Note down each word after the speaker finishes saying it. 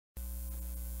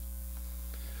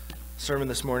Sermon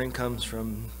this morning comes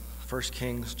from 1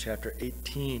 Kings chapter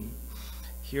 18.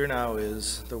 Here now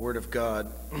is the word of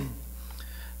God.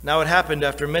 Now it happened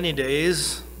after many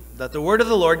days that the word of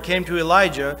the Lord came to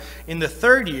Elijah in the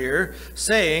 3rd year,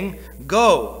 saying,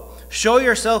 Go, show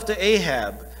yourself to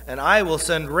Ahab, and I will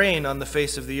send rain on the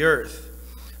face of the earth.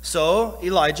 So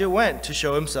Elijah went to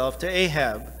show himself to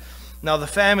Ahab. Now the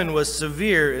famine was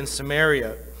severe in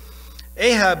Samaria.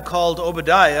 Ahab called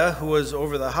Obadiah, who was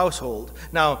over the household.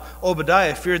 Now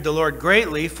Obadiah feared the Lord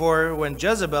greatly, for when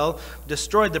Jezebel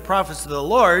destroyed the prophets of the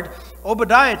Lord,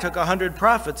 Obadiah took 100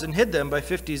 prophets and hid them by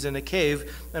 50s in a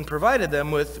cave, and provided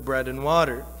them with bread and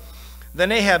water.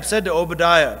 Then Ahab said to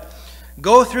Obadiah,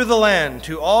 Go through the land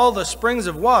to all the springs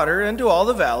of water and to all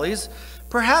the valleys.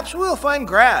 Perhaps we'll find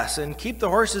grass and keep the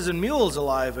horses and mules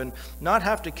alive and not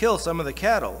have to kill some of the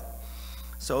cattle.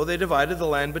 So they divided the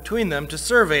land between them to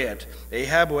survey it.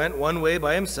 Ahab went one way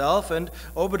by himself, and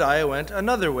Obadiah went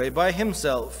another way by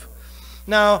himself.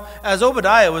 Now, as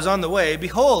Obadiah was on the way,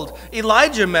 behold,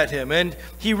 Elijah met him, and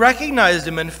he recognized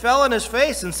him and fell on his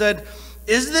face and said,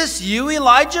 Is this you,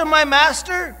 Elijah, my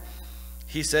master?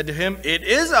 He said to him, It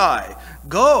is I.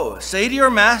 Go, say to your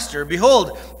master,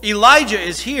 Behold, Elijah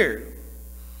is here.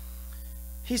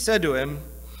 He said,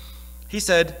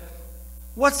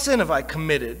 What sin have I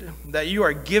committed, that you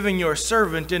are giving your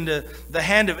servant into the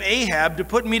hand of Ahab to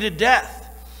put me to death?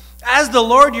 As the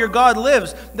Lord your God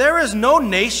lives, there is no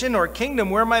nation or kingdom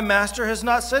where my master has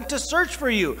not sent to search for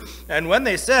you. And when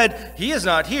they said, He is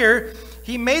not here,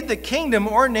 he made the kingdom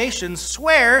or nation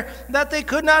swear that they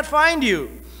could not find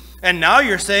you. And now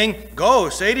you're saying, Go,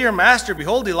 say to your master,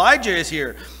 Behold, Elijah is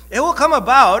here. It will come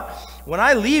about when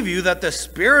I leave you that the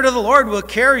Spirit of the Lord will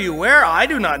carry you where I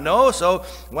do not know. So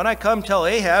when I come tell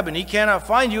Ahab and he cannot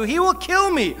find you, he will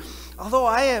kill me,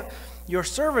 although your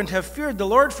servant, have feared the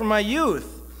Lord from my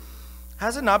youth.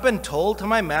 Has it not been told to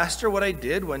my master what I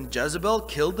did when Jezebel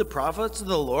killed the prophets of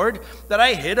the Lord, that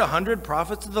I hid 100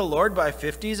 prophets of the Lord by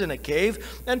 50s in a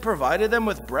cave and provided them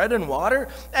with bread and water?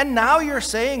 And now you're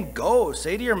saying, Go,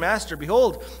 say to your master,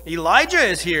 Behold, Elijah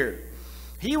is here.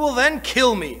 He will then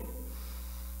kill me.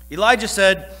 Elijah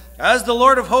said, As the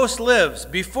Lord of hosts lives,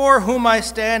 before whom I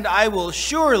stand, I will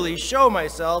surely show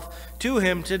myself to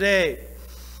him today.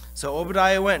 So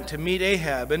Obadiah went to meet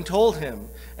Ahab and told him,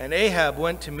 and Ahab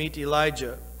went to meet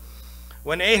Elijah.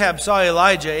 When Ahab saw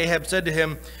Elijah, Ahab said to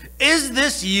him, Is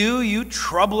this you, you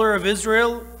troubler of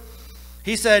Israel?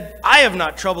 He said, I have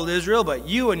not troubled Israel, but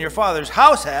you and your father's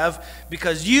house have,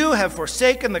 because you have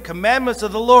forsaken the commandments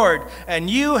of the Lord, and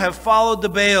you have followed the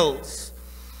Baals.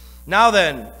 Now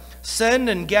then, send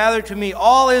and gather to me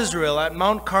all Israel at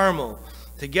Mount Carmel,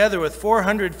 together with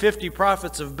 450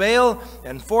 prophets of Baal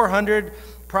and 400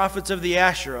 prophets of the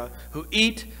Asherah, who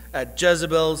eat at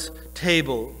Jezebel's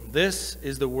table. This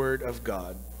is the word of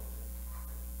God.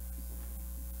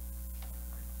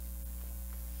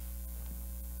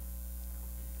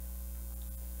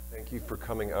 Thank you for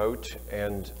coming out,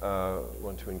 and I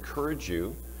want to encourage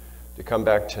you to come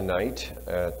back tonight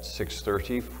at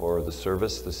 6:30 for the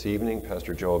service this evening.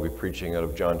 Pastor Joe will be preaching out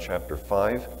of John chapter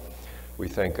 5. We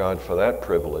thank God for that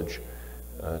privilege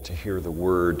to hear the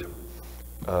word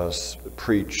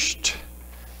preached.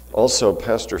 Also,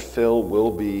 Pastor Phil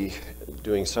will be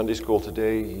doing Sunday school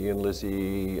today. He and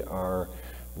Lizzie are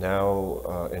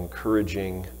now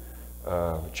encouraging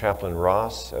Chaplain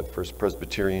Ross at First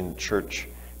Presbyterian Church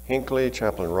Hinckley.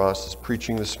 Chaplain Ross is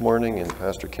preaching this morning in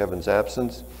Pastor Kevin's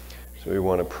absence. So we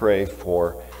want to pray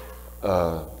for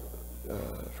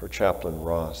Chaplain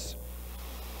Ross.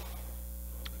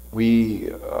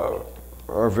 We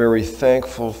are very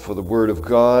thankful for the Word of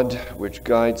God, which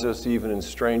guides us even in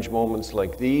strange moments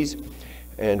like these,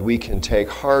 and we can take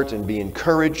heart and be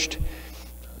encouraged.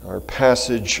 Our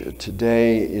passage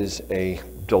today is a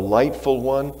delightful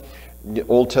one. The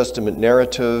Old Testament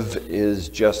narrative is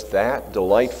just that,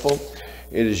 delightful.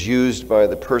 It is used by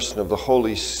the person of the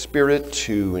Holy Spirit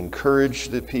to encourage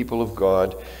the people of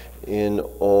God in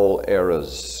all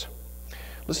eras.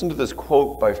 Listen to this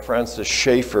quote by Francis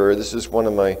Schaeffer. This is one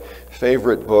of my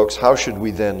favorite books, How Should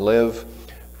We Then Live?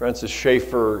 Francis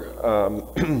Schaeffer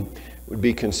would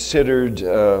be considered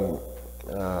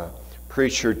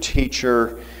preacher,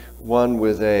 teacher, one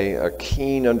with a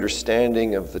keen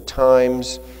understanding of the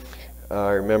times.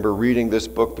 I remember reading this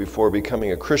book before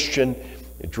becoming a Christian.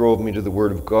 It drove me to the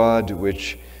Word of God,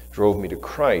 which drove me to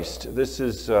Christ. This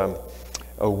is a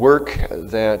work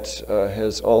that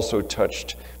has also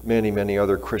touched many, many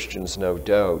other Christians, no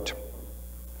doubt.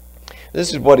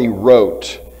 This is what he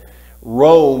wrote.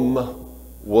 Rome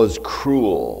was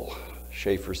cruel,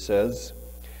 Schaeffer says,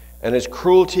 And its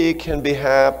cruelty can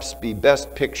perhaps be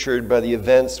best pictured by the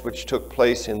events which took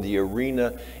place in the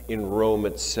arena in Rome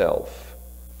itself.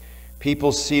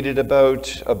 People seated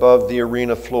above the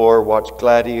arena floor watched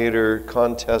gladiator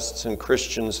contests and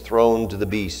Christians thrown to the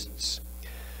beasts.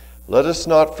 Let us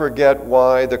not forget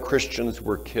why the Christians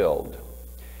were killed.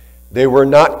 They were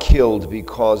not killed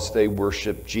because they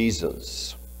worshiped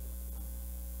Jesus.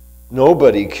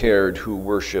 Nobody cared who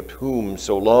worshiped whom,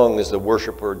 so long as the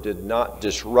worshiper did not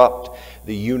disrupt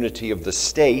the unity of the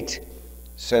state,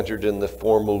 centered in the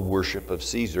formal worship of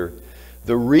Caesar.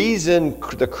 The reason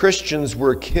the Christians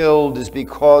were killed is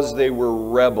because they were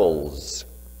rebels.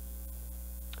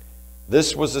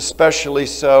 This was especially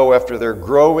so after their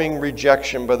growing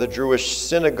rejection by the Jewish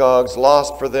synagogues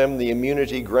lost for them the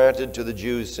immunity granted to the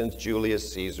Jews since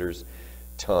Julius Caesar's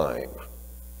time.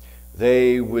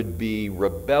 They would be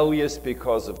rebellious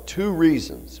because of two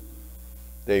reasons.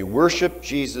 They worshiped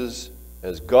Jesus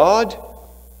as God,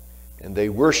 and they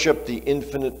worshiped the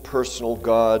infinite personal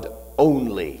God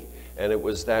only. And it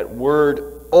was that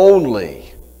word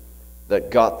only that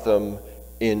got them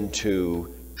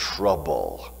into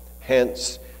trouble.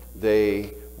 Hence,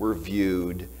 they were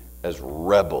viewed as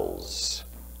rebels.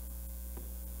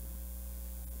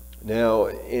 Now,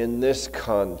 in this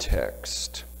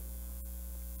context,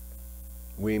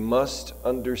 we must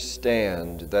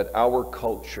understand that our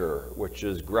culture, which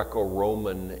is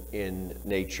Greco-Roman in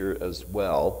nature as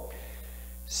well,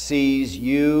 sees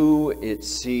you, it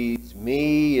sees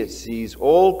me, it sees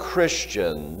all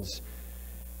Christians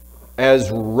as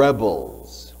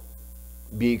rebels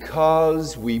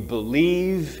because we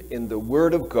believe in the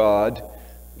Word of God.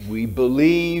 We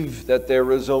believe that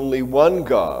there is only one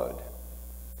God.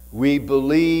 We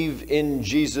believe in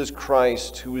Jesus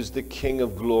Christ, who is the King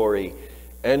of glory.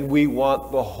 And we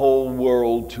want the whole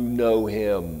world to know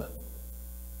him.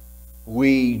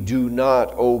 We do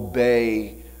not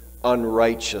obey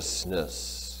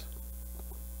unrighteousness.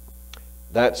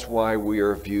 That's why we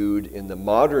are viewed in the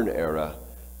modern era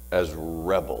as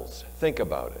rebels. Think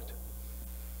about it.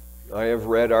 I have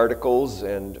read articles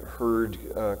and heard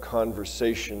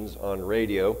conversations on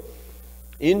radio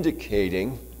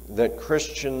indicating that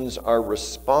Christians are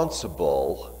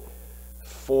responsible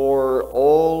for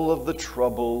all of the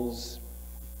troubles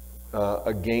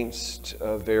against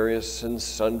various and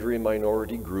sundry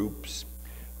minority groups.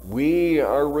 We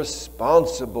are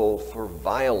responsible for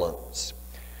violence.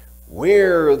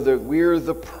 We're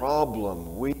the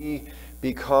problem. We,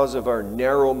 because of our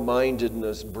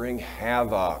narrow-mindedness, bring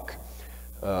havoc.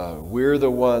 We're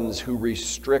the ones who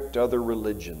restrict other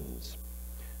religions.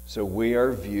 So we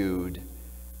are viewed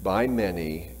by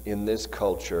many in this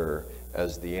culture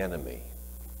as the enemy.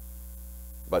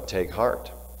 But take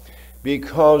heart,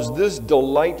 because this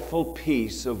delightful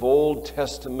piece of Old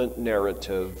Testament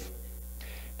narrative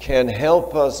can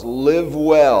help us live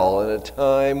well in a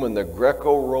time when the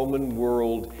Greco-Roman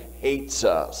world hates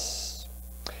us.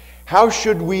 How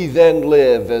should we then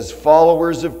live as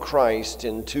followers of Christ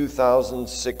in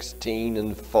 2016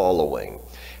 and following?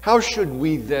 How should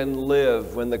we then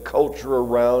live when the culture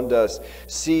around us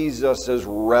sees us as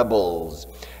rebels,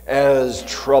 as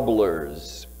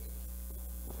troublers?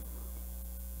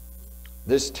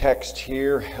 This text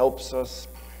here helps us.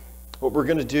 What we're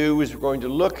going to do is we're going to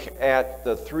look at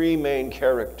the three main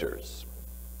characters.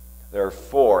 There are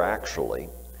four, actually.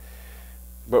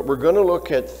 But we're going to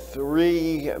look at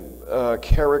three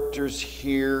characters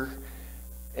here,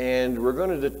 and we're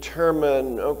going to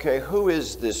determine, okay, who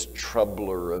is this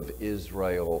troubler of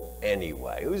Israel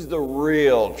anyway? Who's the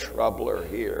real troubler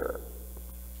here?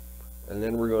 And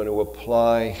then we're going to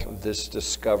apply this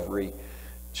discovery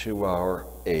to our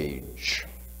age.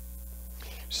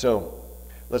 So,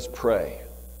 let's pray.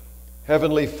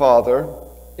 Heavenly Father,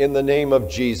 in the name of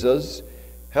Jesus,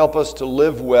 help us to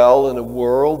live well in a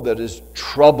world that is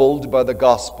troubled by the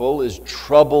gospel, is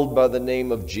troubled by the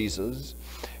name of Jesus,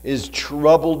 is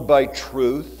troubled by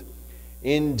truth.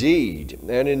 Indeed,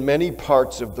 and in many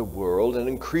parts of the world, and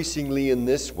increasingly in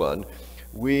this one,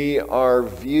 we are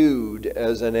viewed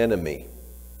as an enemy.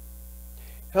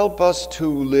 Help us to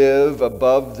live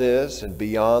above this and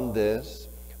beyond this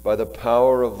by the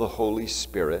power of the Holy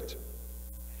Spirit.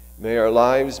 May our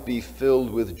lives be filled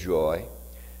with joy.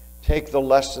 Take the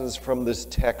lessons from this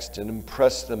text and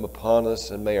impress them upon us,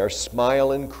 and may our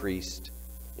smile increase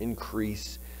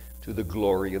to the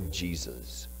glory of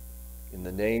Jesus. In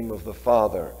the name of the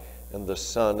Father, and the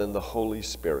Son, and the Holy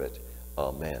Spirit.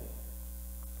 Amen.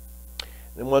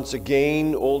 And once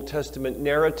again, Old Testament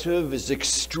narrative is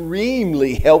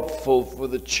extremely helpful for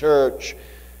the church,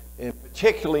 and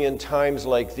particularly in times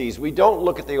like these. We don't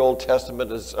look at the Old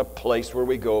Testament as a place where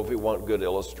we go if we want good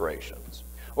illustrations.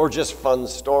 or just fun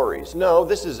stories. No,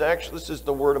 this is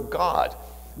the Word of God.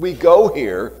 We go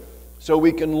here so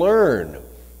we can learn,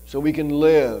 so we can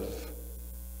live.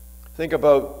 Think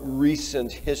about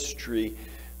recent history,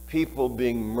 people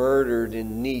being murdered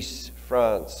in Nice,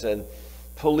 France, and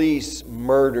police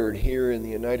murdered here in the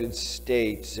United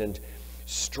States, and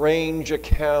strange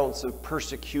accounts of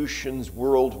persecutions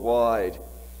worldwide.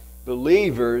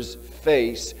 Believers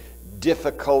face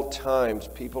difficult times.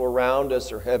 People around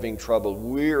us are having trouble.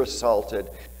 We're assaulted.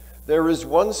 There is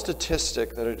one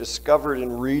statistic that I discovered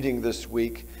in reading this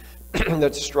week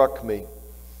that struck me.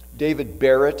 David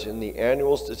Barrett, in the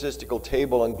Annual Statistical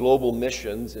Table on Global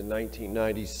Missions in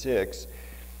 1996,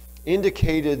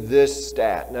 indicated this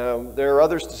stat. Now, there are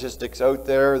other statistics out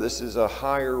there. This is a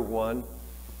higher one.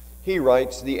 He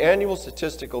writes, the Annual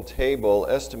Statistical Table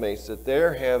estimates that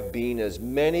there have been as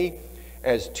many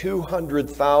as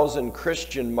 200,000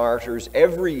 Christian martyrs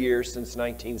every year since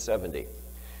 1970.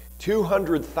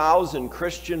 200,000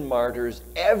 Christian martyrs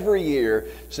every year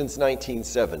since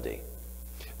 1970.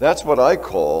 That's what I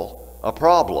call a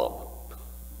problem.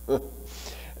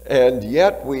 And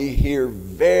yet we hear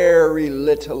very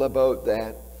little about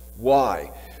that.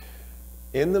 Why?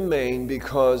 In the main,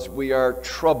 because we are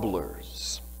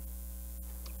troublers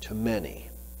to many.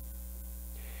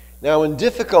 Now, in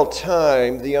difficult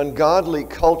time, the ungodly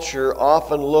culture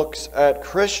often looks at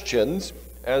Christians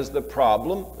as the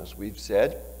problem, as we've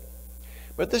said.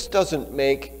 But this doesn't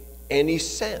make any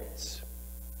sense.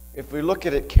 If we look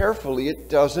at it carefully, it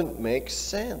doesn't make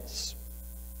sense.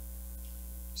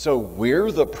 So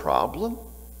we're the problem?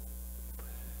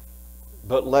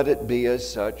 But let it be as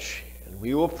such, and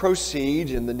we will proceed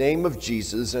in the name of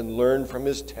Jesus and learn from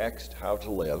his text how to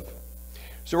live.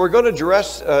 So we're going to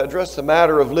address the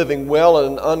matter of living well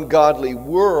in an ungodly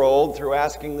world through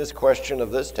asking this question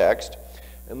of this text.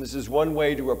 And this is one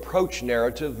way to approach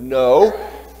narrative. Know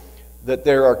that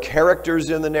there are characters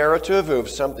in the narrative who have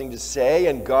something to say,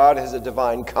 and God has a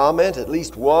divine comment, at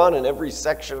least one in every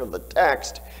section of the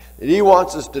text, that he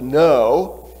wants us to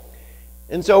know.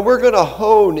 And so we're going to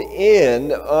hone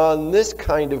in on this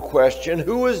kind of question.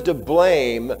 Who is to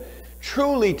blame,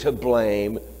 truly to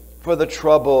blame, for the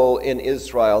trouble in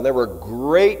Israel? And there were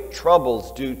great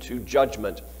troubles due to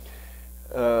judgment.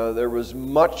 There was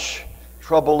much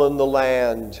trouble in the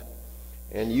land.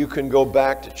 And you can go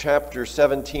back to chapter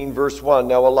 17, verse 1.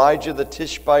 Now Elijah the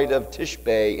Tishbite of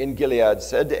Tishbe in Gilead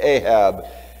said to Ahab,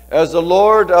 as the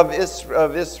Lord of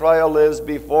Israel lives,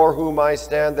 before whom I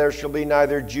stand, there shall be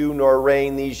neither dew nor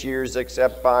rain these years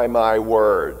except by my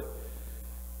word.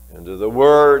 And the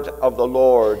word of the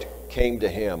Lord came to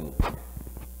him.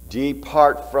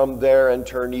 Depart from there and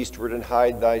turn eastward and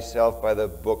hide thyself by the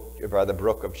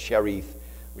brook of Cherith,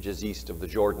 which is east of the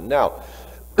Jordan. Now,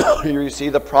 here you see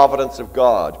the providence of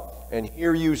God, and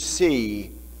here you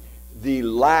see the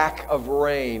lack of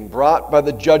rain brought by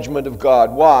the judgment of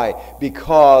God. Why?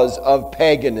 Because of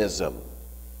paganism.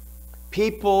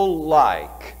 People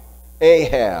like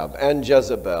Ahab and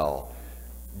Jezebel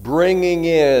bringing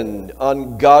in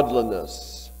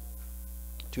ungodliness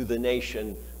to the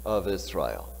nation of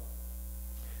Israel.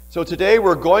 So today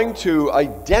we're going to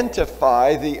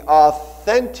identify the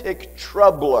authentic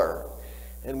troubler,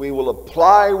 and we will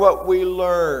apply what we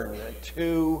learn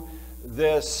to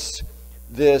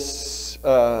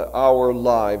our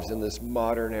lives in this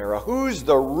modern era. Who's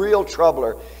the real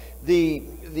troubler?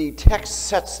 The text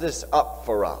sets this up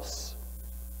for us.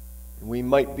 We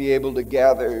might be able to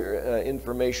gather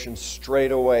information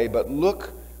straight away, but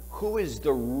look, who is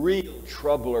the real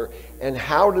troubler, and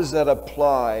how does that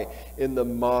apply in the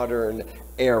modern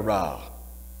era?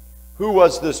 Who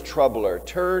was this troubler?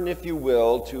 Turn, if you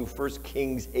will, to 1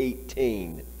 Kings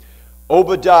 18.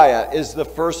 Obadiah is the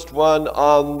first one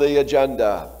on the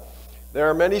agenda. There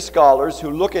are many scholars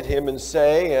who look at him and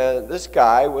say, this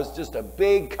guy was just a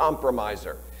big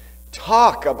compromiser.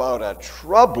 Talk about a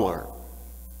troubler.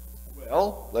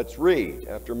 Well, let's read.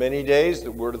 After many days,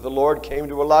 the word of the Lord came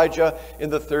to Elijah in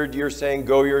the 3rd year, saying,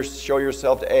 Go show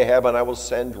yourself to Ahab, and I will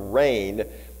send rain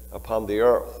upon the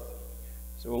earth.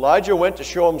 So Elijah went to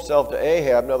show himself to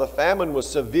Ahab. Now the famine was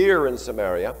severe in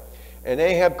Samaria, and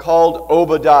Ahab called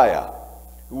Obadiah,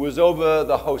 who was over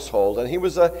the household, and he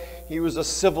was a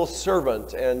civil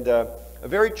servant and a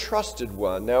very trusted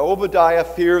one. Now Obadiah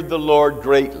feared the Lord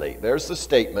greatly. There's the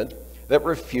statement that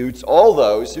refutes all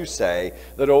those who say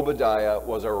that Obadiah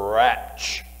was a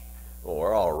wretch,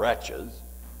 or all wretches,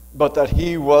 but that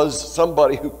he was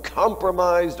somebody who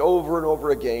compromised over and over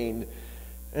again,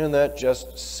 and that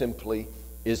just simply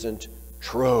isn't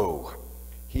true.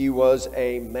 He was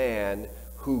a man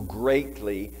who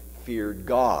greatly feared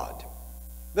God.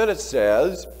 Then it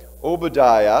says,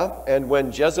 Obadiah, and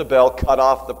when Jezebel cut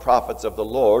off the prophets of the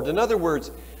Lord. In other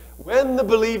words, when the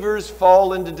believers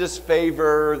fall into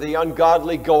disfavor, the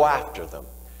ungodly go after them.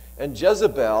 And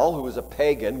Jezebel, who was a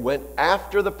pagan, went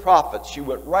after the prophets. She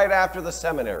went right after the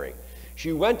seminary.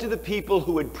 She went to the people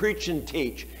who would preach and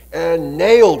teach and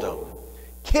nailed them,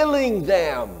 killing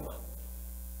them.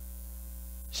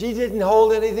 She didn't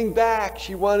hold anything back.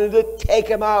 She wanted to take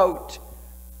them out.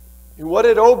 And what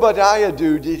did Obadiah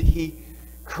do? Did he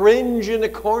cringe in a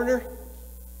corner?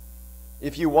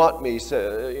 If you want me,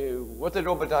 say, what did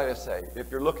Obadiah say?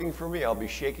 If you're looking for me, I'll be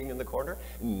shaking in the corner.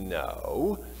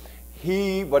 No.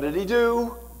 What did he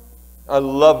do? I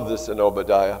love this in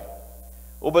Obadiah.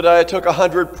 Obadiah took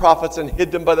 100 prophets and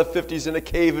hid them by the 50s in a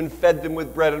cave and fed them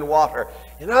with bread and water.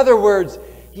 In other words,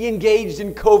 he engaged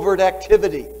in covert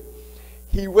activity.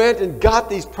 He went and got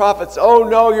these prophets. Oh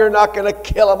no, you're not going to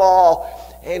kill them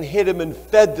all. And hid them and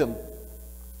fed them.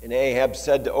 And Ahab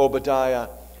said to Obadiah,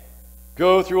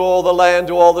 go through all the land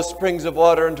to all the springs of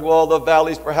water and to all the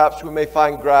valleys. Perhaps we may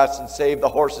find grass and save the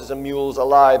horses and mules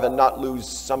alive and not lose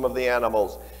some of the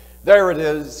animals. There it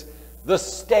is, the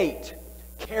state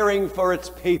caring for its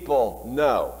people.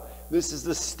 No, this is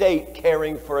the state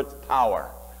caring for its power.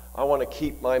 I want to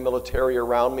keep my military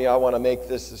around me. I want to make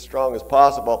this as strong as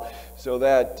possible so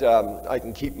that I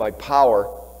can keep my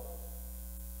power.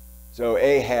 So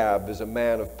Ahab is a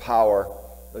man of power,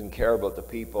 doesn't care about the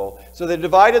people. So they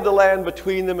divided the land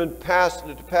between them and passed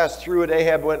through it.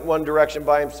 Ahab went one direction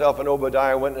by himself, and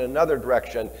Obadiah went in another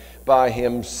direction by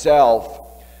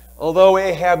himself. Although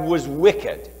Ahab was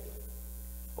wicked,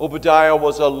 Obadiah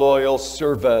was a loyal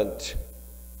servant.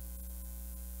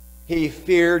 He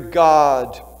feared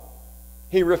God.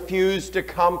 He refused to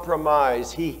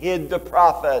compromise. He hid the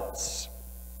prophets.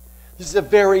 This is a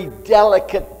very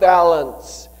delicate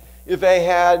balance. If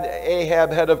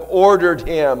Ahab had have ordered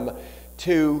him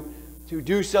to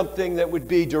do something that would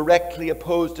be directly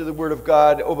opposed to the word of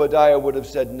God, Obadiah would have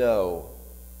said no.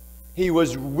 He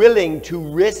was willing to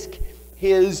risk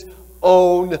his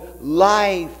own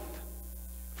life.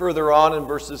 Further on in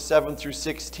verses 7 through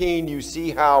 16, you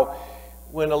see how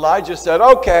when Elijah said,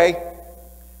 okay,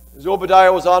 as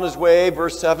Obadiah was on his way,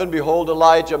 verse 7, behold,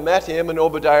 Elijah met him, and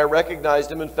Obadiah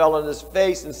recognized him and fell on his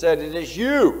face and said, it is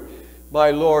you,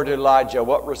 my Lord Elijah.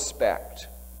 What respect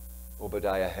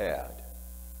Obadiah had.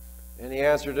 And he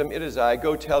answered him, it is I.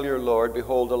 Go tell your Lord,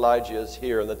 behold, Elijah is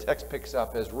here. And the text picks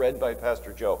up as read by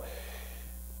Pastor Joe.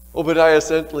 Obadiah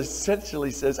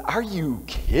essentially says, are you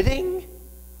kidding?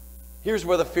 Here's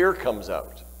where the fear comes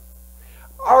out.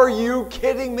 Are you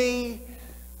kidding me?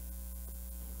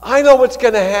 I know what's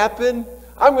going to happen.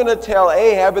 I'm going to tell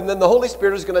Ahab, and then the Holy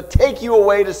Spirit is going to take you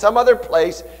away to some other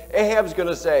place. Ahab's going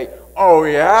to say, oh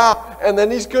yeah? And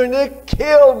then he's going to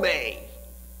kill me.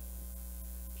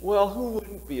 Well, who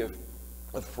wouldn't be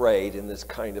afraid in this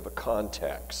kind of a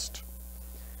context?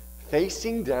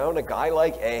 Facing down a guy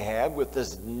like Ahab with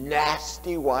this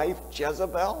nasty wife,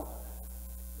 Jezebel?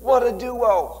 What a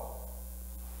duo.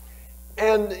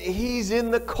 And he's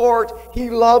in the court. He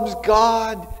loves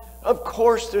God. Of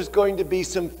course there's going to be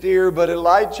some fear, but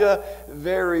Elijah,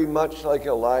 very much like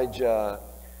Elijah,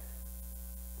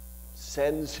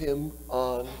 sends him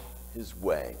on his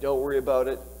way. Don't worry about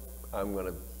it. I'm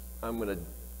going to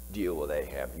deal with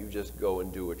Ahab. You just go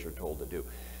and do what you're told to do.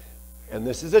 And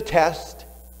this is a test,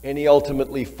 and he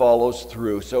ultimately follows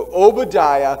through. So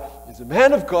Obadiah is a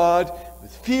man of God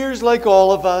with fears like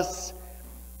all of us.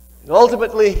 And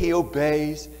ultimately, he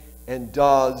obeys and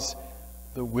does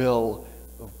the will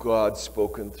of God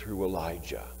spoken through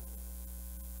Elijah.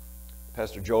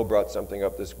 Pastor Joe brought something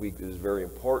up this week that is very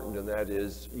important, and that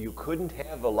is you couldn't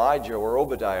have Elijah where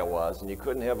Obadiah was, and you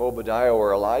couldn't have Obadiah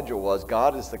where Elijah was.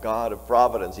 God is the God of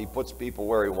providence. He puts people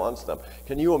where he wants them.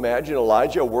 Can you imagine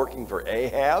Elijah working for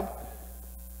Ahab?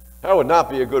 That would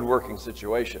not be a good working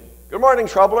situation. Good morning,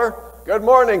 troubler. Good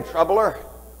morning, troubler.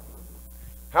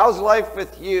 How's life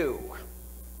with you?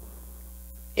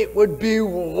 It would be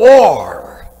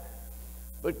war.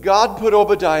 But God put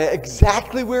Obadiah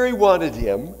exactly where he wanted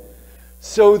him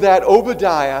so that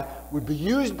Obadiah would be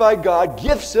used by God,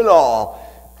 gifts and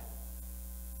all,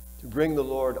 to bring the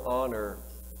Lord honor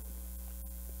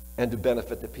and to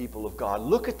benefit the people of God.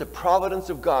 Look at the providence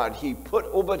of God. He put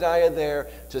Obadiah there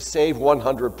to save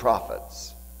 100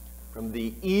 prophets from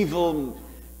the evil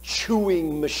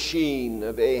chewing machine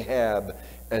of Ahab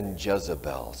and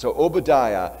Jezebel. So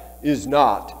Obadiah is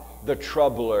not the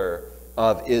troubler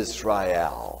of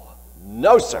Israel.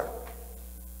 No, sir.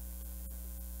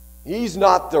 He's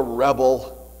not the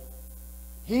rebel.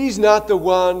 He's not the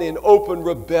one in open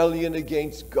rebellion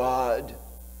against God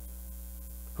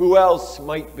Who else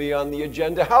might be on the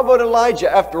agenda? How about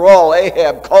Elijah? After all,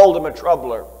 Ahab called him a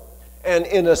troubler. And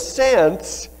in a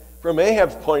sense, from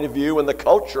Ahab's point of view and the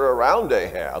culture around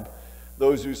Ahab,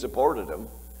 those who supported him,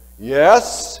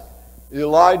 yes,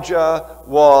 Elijah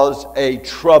was a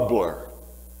troubler.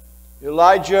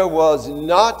 Elijah was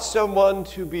not someone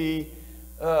to be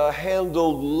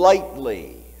handled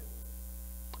lightly.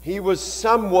 He was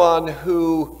someone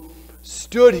who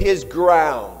stood his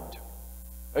ground.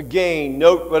 Again,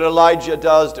 note what Elijah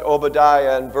does to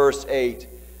Obadiah in verse 8.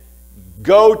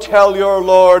 Go tell your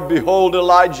Lord, behold,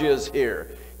 Elijah is here.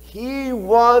 He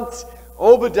wants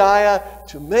Obadiah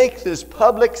to make this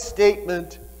public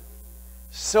statement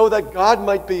so that God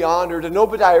might be honored. And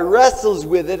Obadiah wrestles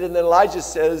with it, and then Elijah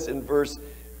says in verse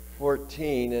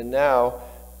 14, and now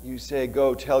you say,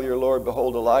 go tell your Lord,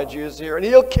 behold, Elijah is here, and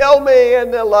he'll kill me.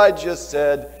 And Elijah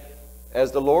said,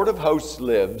 as the Lord of hosts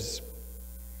lives,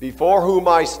 before whom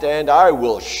I stand, I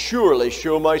will surely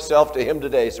show myself to him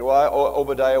today. So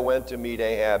Obadiah went to meet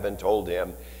Ahab and told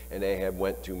him, and Ahab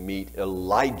went to meet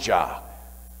Elijah.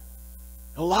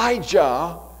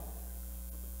 Elijah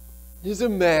is a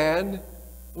man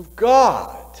of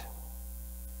God.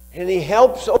 And he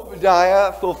helps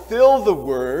Obadiah fulfill the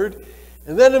word.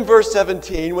 And then in verse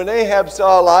 17, when Ahab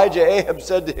saw Elijah, Ahab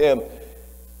said to him,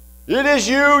 it is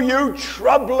you, you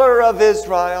troubler of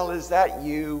Israel. Is that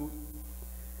you?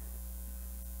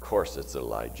 Of course it's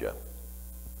Elijah.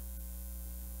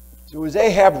 So is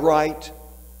Ahab right?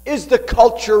 Is the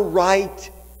culture right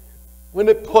when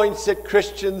it points at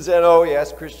Christians and, oh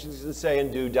yes, Christians can say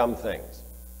and do dumb things?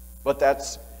 But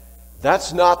that's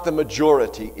not the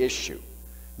majority issue.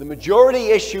 The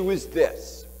majority issue is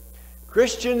this.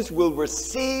 Christians will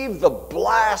receive the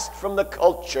blast from the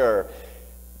culture,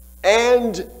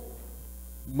 and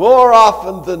more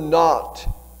often than not,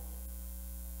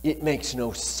 it makes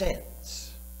no sense.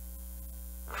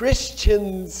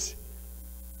 Christians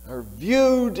are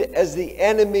viewed as the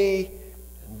enemy,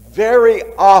 and very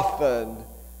often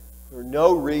for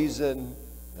no reason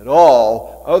at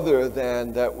all other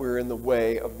than that we're in the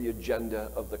way of the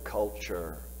agenda of the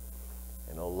culture.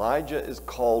 And Elijah is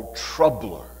called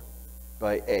troubler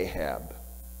by Ahab.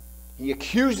 He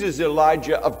accuses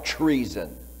Elijah of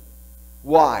treason.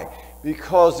 Why?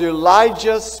 Because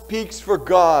Elijah speaks for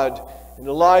God, and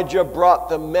Elijah brought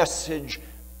the message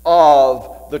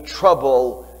of the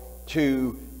trouble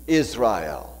to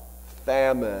Israel.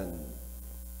 Famine.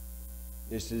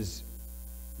 This is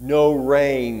no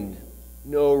rain.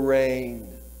 No rain.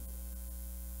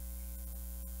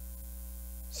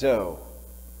 So,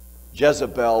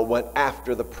 Jezebel went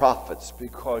after the prophets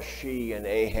because she and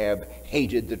Ahab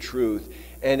hated the truth.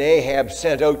 And Ahab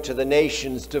sent out to the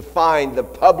nations to find the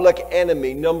public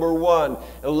enemy. Number one,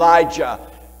 Elijah.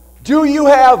 Do you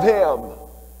have him?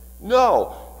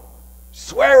 No.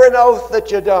 Swear an oath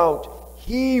that you don't.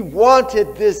 He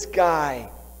wanted this guy.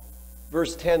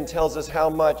 Verse 10 tells us how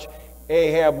much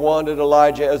Ahab wanted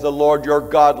Elijah. As the Lord your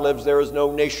God lives, there is no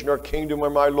nation or kingdom where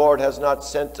my Lord has not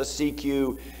sent to seek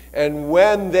you. And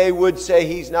when they would say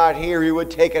he's not here, he would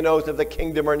take an oath of the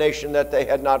kingdom or nation that they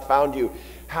had not found you.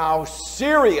 How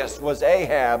serious was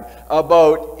Ahab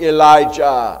about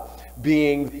Elijah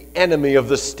being the enemy of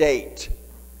the state?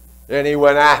 And he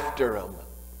went after him.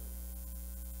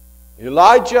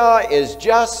 Elijah is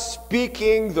just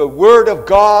speaking the word of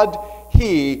God.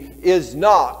 He is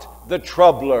not the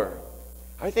troubler.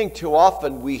 I think too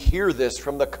often we hear this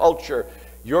from the culture.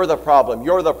 You're the problem,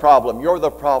 you're the problem, you're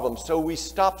the problem. So we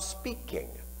stop speaking.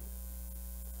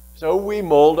 So we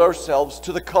mold ourselves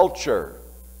to the culture.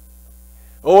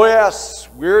 Oh yes,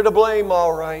 we're to blame,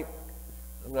 all right.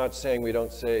 I'm not saying we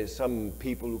don't say some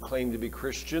people who claim to be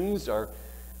Christians are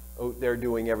out there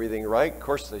doing everything right. Of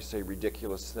course they say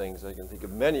ridiculous things. I can think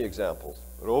of many examples.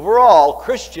 But overall,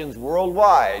 Christians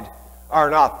worldwide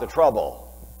are not the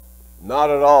trouble.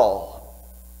 Not at all.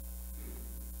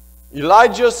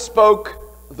 Elijah spoke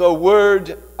the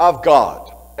word of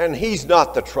God, and he's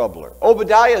not the troubler.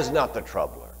 Obadiah is not the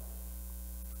troubler.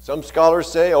 Some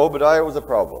scholars say Obadiah was a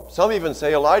problem. Some even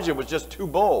say Elijah was just too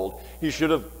bold. He should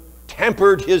have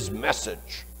tempered his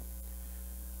message.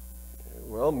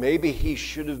 Well, maybe he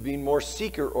should have been more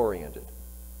seeker-oriented.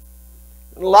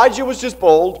 Elijah was just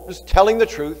bold, just telling the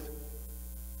truth.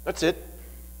 That's it.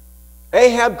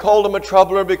 Ahab called him a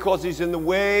troubler because he's in the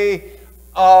way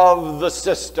of the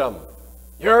system.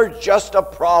 You're just a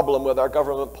problem with our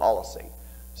government policy.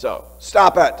 So,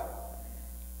 stop it.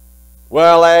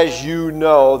 Well, as you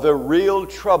know, the real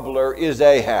troubler is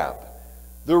Ahab.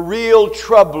 The real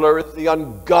troubler is the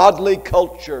ungodly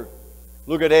culture.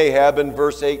 Look at Ahab in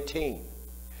verse 18.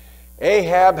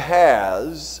 Ahab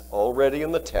has, already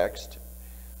in the text,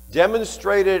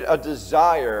 demonstrated a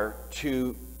desire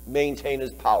to maintain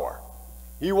his power.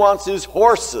 He wants his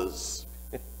horses.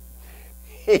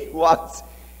 He wants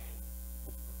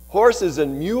horses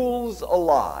and mules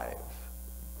alive.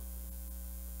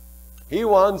 He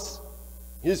wants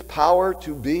his power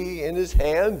to be in his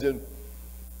hand, and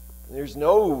there's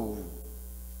no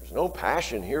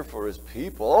passion here for his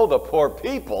people. Oh, the poor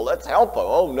people, let's help them.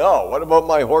 Oh no, what about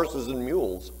my horses and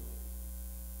mules?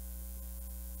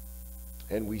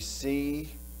 And we see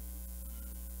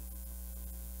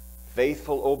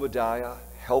faithful Obadiah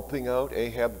helping out.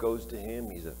 Ahab goes to him.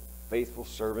 He's a faithful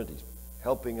servant. He's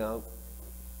helping out.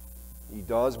 He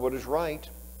does what is right.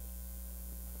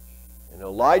 And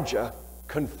Elijah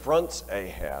confronts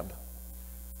Ahab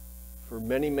for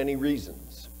many, many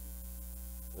reasons.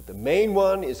 But the main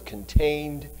one is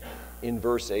contained in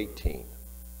verse 18.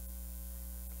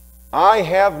 I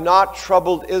have not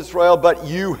troubled Israel, but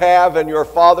you have, and your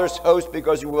father's host,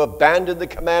 because you have abandoned the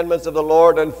commandments of the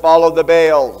Lord and followed the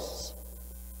Baals.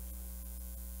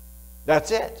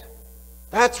 That's it.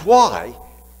 That's why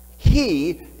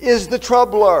he is the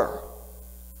troubler.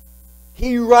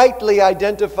 He rightly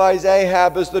identifies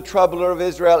Ahab as the troubler of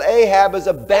Israel. Ahab has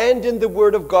abandoned the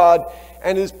word of God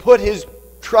and has put his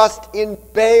trust in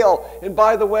Baal. And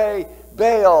by the way,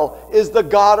 Baal is the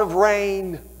god of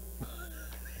rain.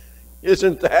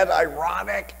 Isn't that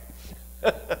ironic?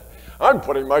 I'm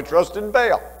putting my trust in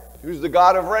Baal, who's the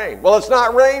god of rain. Well, it's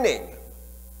not raining.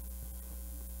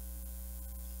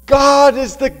 God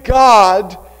is the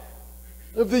God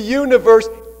of the universe.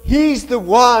 He's the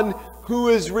one who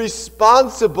is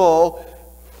responsible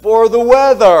for the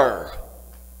weather.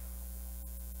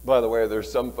 By the way,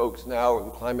 there's some folks now in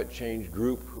the climate change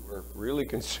group who are really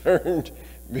concerned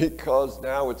because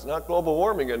now it's not global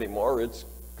warming anymore, it's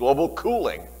global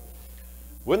cooling.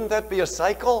 Wouldn't that be a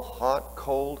cycle? Hot,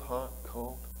 cold, hot,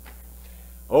 cold.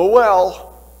 Oh well.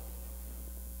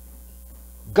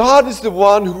 God is the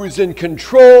one who is in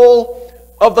control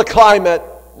of the climate,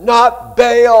 not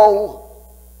Baal.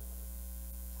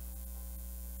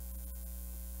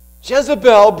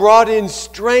 Jezebel brought in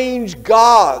strange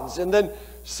gods and then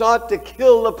sought to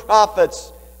kill the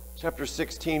prophets. Chapter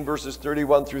 16, verses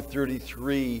 31 through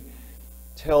 33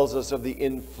 tells us of the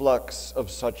influx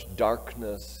of such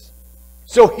darkness.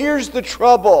 So here's the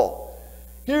trouble.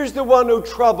 Here's the one who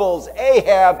troubles.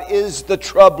 Ahab is the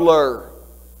troubler.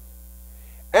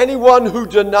 Anyone who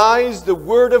denies the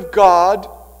word of God,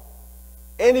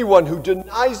 anyone who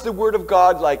denies the word of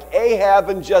God like Ahab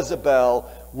and Jezebel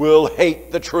will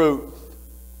hate the truth.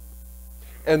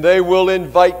 And they will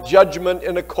invite judgment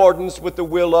in accordance with the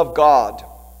will of God.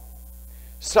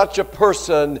 Such a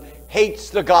person hates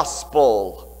the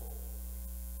gospel.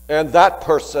 And that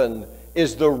person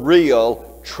is the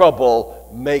real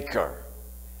troublemaker.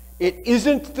 It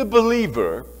isn't the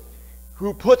believer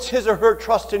who puts his or her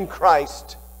trust in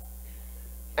Christ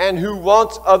and who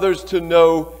wants others to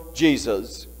know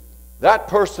Jesus. That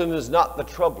person is not the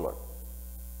troubler.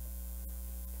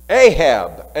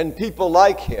 Ahab and people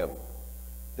like him,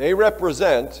 they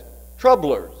represent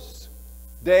troublers.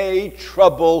 They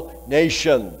trouble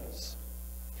nations.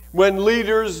 When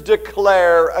leaders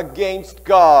declare against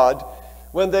God,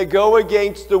 when they go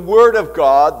against the word of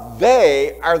God,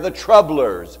 they are the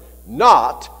troublers,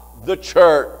 not the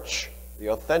church. The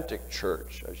authentic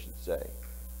church, I should say.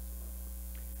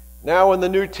 Now in the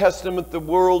New Testament, the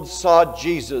world saw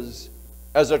Jesus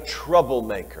as a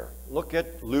troublemaker. Look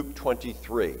at Luke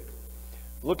 23.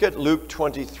 Look at Luke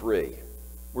 23.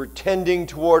 We're tending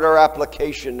toward our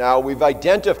application now. We've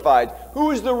identified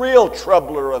who is the real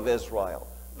troubler of Israel.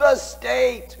 The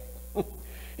state.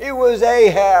 It was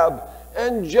Ahab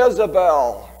and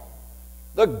Jezebel.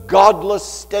 The godless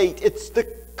state. It's the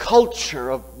culture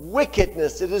of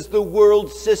wickedness. It is the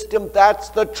world system. That's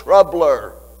the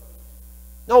troubler.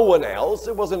 No one else.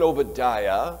 It wasn't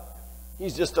Obadiah.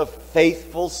 He's just a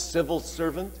faithful civil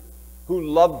servant who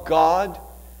loved God.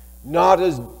 Not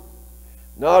as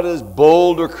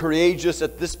bold or courageous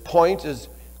at this point as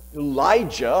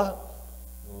Elijah.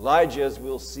 Elijah, as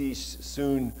we'll see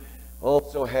soon,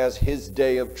 also has his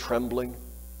day of trembling.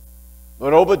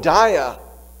 But Obadiah,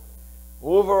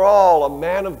 overall, a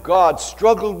man of God,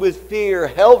 struggled with fear,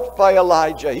 helped by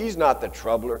Elijah. He's not the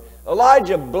troubler.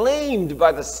 Elijah, blamed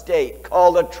by the state,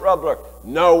 called a troubler.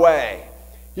 No way.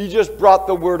 He just brought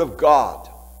the word of God.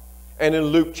 And in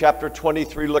Luke chapter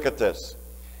 23, look at this.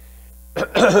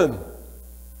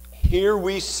 Here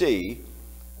we see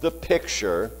the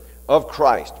picture of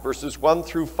Christ, verses 1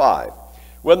 through 5.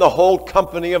 When the whole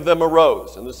company of them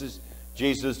arose, and this is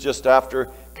Jesus just after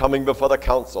coming before the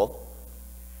council,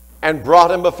 and brought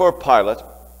him before Pilate,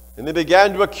 And they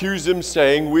began to accuse him,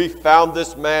 saying, "We found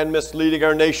this man misleading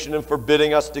our nation and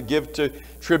forbidding us to give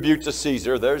tribute to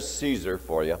Caesar." There's Caesar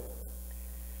for you.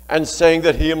 "And saying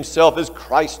that he himself is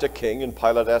Christ, a king." And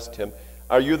Pilate asked him,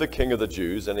 "Are you the king of the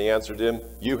Jews?" And he answered him,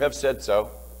 "You have said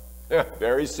so."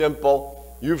 Very simple.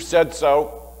 You've said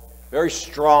so. Very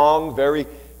strong, very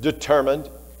determined.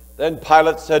 Then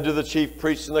Pilate said to the chief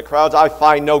priests and the crowds, "I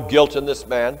find no guilt in this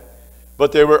man."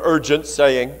 But they were urgent,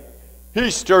 saying, "He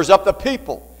stirs up the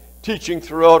people, teaching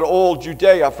throughout all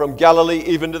Judea, from Galilee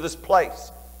even to this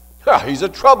place." He's a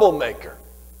troublemaker.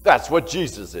 That's what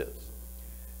Jesus is.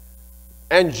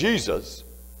 And Jesus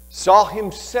saw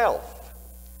himself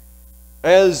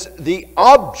as the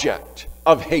object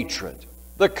of hatred.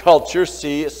 The culture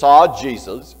saw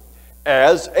Jesus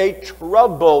as a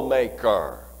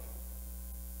troublemaker.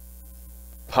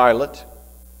 Pilate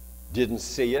didn't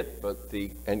see it, but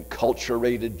the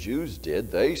enculturated Jews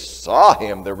did. They saw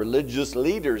him, the religious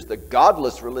leaders, the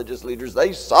godless religious leaders,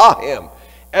 they saw him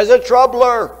as a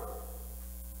troubler.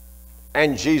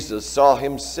 And Jesus saw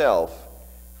himself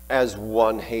as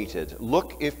one hated.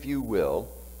 Look, if you will,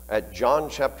 at John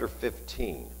chapter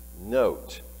 15.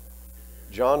 Note,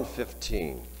 John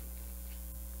 15.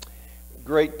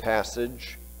 Great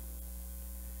passage.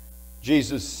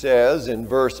 Jesus says in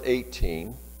verse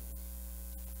 18,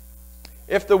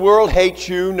 "If the world hates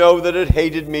you, know that it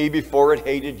hated me before it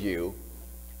hated you."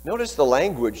 Notice the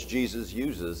language Jesus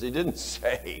uses. He didn't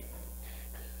say,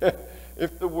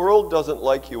 if the world doesn't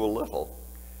like you a little.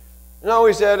 No,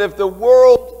 he said, if the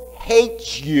world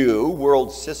hates you,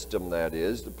 world system that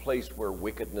is, the place where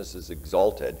wickedness is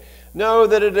exalted, know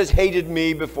that it has hated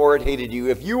me before it hated you.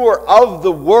 If you are of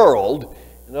the world,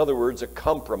 in other words, a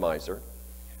compromiser,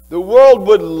 the world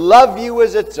would love you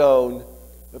as its own,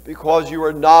 but because you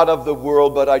are not of the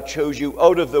world, but I chose you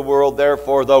out of the world,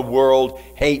 therefore the world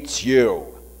hates you.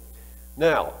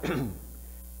 Now,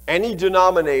 any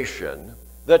denomination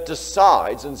that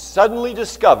decides and suddenly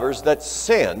discovers that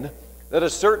a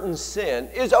certain sin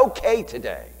is okay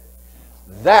today,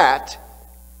 that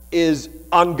is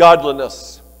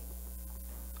ungodliness.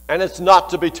 And it's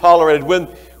not to be tolerated.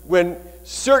 When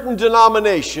certain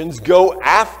denominations go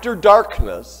after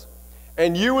darkness,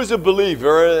 and you as a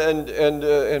believer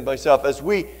and myself, as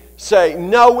we say,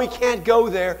 no, we can't go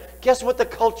there, guess what the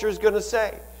culture is going to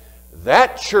say?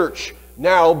 That church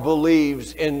now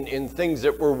believes in things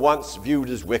that were once viewed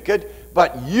as wicked,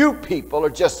 but you people are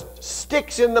just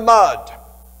sticks in the mud.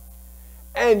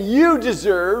 And you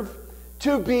deserve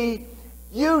to be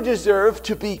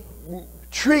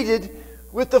treated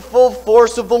with the full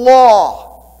force of the law.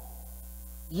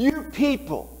 You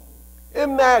people,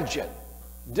 imagine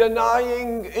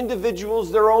denying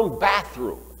individuals their own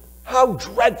bathroom. How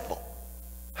dreadful.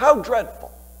 How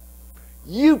dreadful.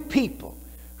 You people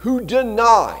who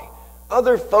deny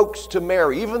other folks to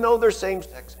marry, even though they're same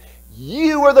sex,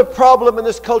 you are the problem in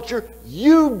this culture.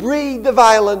 You breed the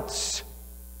violence.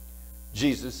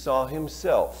 Jesus saw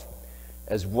himself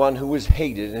as one who was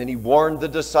hated, and he warned the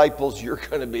disciples, you're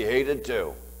going to be hated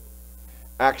too.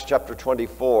 Acts chapter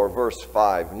 24, verse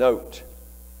 5. Note,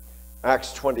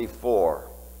 Acts 24.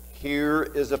 Here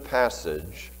is a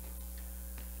passage.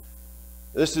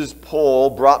 This is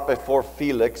Paul brought before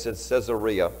Felix at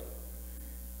Caesarea.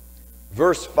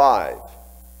 Verse 5.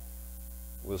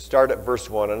 We'll start at verse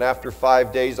 1. And after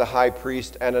 5 days, the high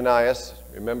priest Ananias,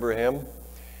 remember him,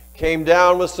 came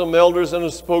down with some elders and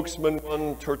a spokesman,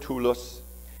 one Tertullus.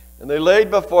 And they laid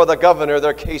before the governor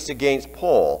their case against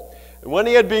Paul. And when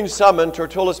he had been summoned,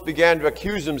 Tertullus began to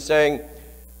accuse him, saying,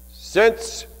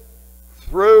 "Since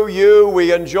through you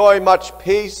we enjoy much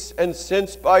peace, and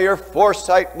since by your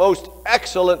foresight, most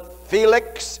excellent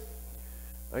Felix,"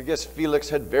 I guess Felix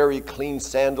had very clean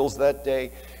sandals that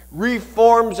day,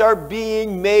 "reforms are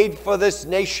being made for this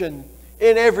nation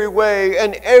in every way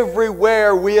and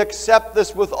everywhere. We accept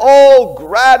this with all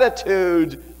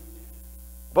gratitude.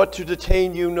 But to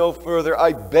detain you no further,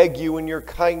 I beg you in your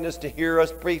kindness to hear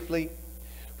us briefly,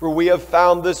 for we have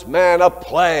found this man a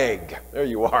plague." There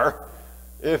you are.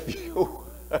 If you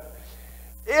are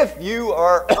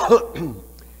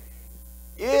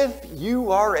if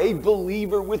you are a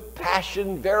believer with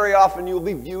passion, very often you'll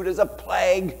be viewed as a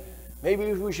plague.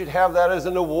 Maybe we should have that as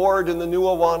an award in the new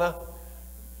Awana.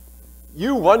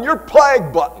 You won your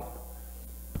plague button.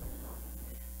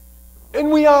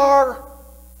 And we are.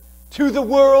 To the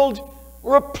world,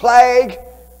 we're a plague.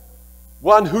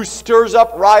 One who stirs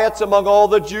up riots among all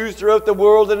the Jews throughout the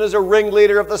world and is a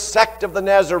ringleader of the sect of the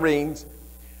Nazarenes.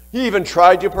 He even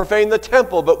tried to profane the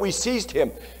temple, but we seized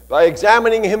him. By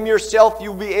examining him yourself,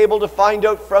 you'll be able to find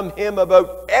out from him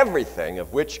about everything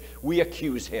of which we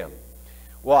accuse him.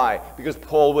 Why? Because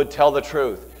Paul would tell the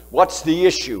truth. What's the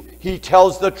issue? He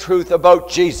tells the truth about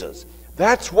Jesus.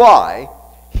 That's why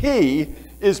he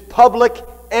is public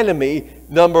enemy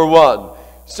number one.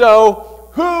 So,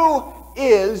 who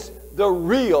is the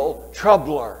real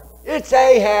troubler? It's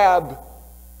Ahab.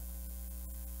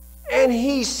 And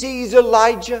he sees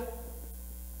Elijah,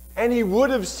 and he would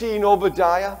have seen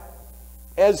Obadiah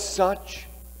as such,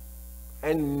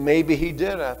 and maybe he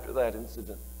did after that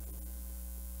incident.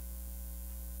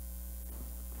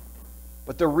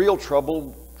 But the real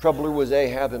troubler was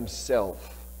Ahab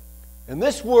himself. And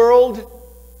this world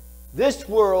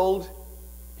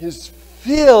is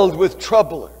filled with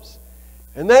troublers.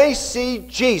 And they see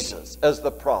Jesus as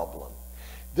the problem.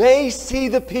 They see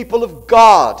the people of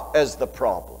God as the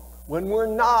problem. When we're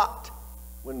not,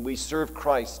 when we serve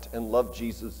Christ and love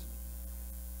Jesus,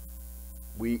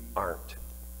 we aren't.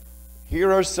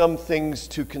 Here are some things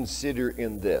to consider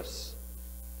in this.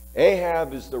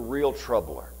 Ahab is the real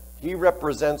troubler. He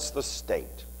represents the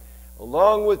state.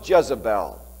 Along with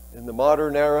Jezebel, in the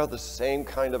modern era, the same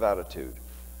kind of attitude.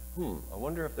 I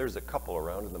wonder if there's a couple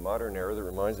around in the modern era that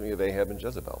reminds me of Ahab and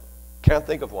Jezebel. Can't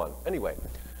think of one. Anyway,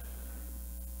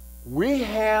 we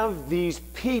have these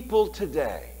people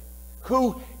today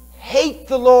who hate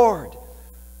the Lord,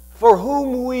 for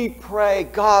whom we pray,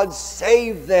 God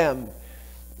save them.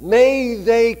 May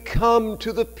they come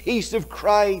to the peace of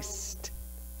Christ.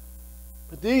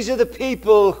 But these are the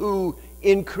people who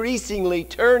increasingly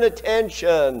turn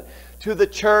attention to the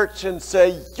church and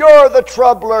say, you're the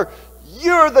troubler,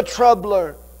 you're the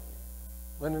troubler.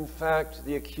 When in fact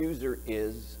the accuser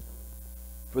is,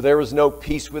 for there is no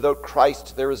peace without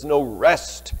Christ, there is no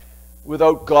rest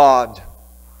without God.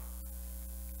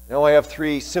 Now I have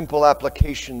 3 simple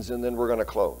applications and then we're going to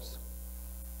close.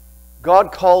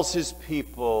 God calls his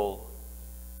people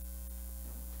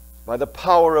by the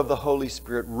power of the Holy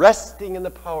Spirit, resting in the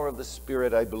power of the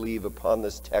Spirit, I believe, upon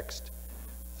this text.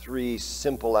 3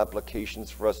 simple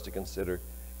applications for us to consider.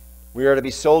 We are to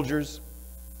be soldiers,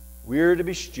 we are to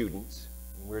be students,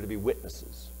 and we are to be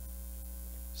witnesses.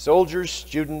 Soldiers,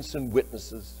 students, and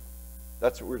witnesses.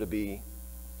 That's what we're to be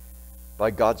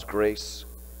by God's grace.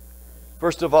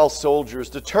 First of all, soldiers,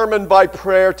 determined by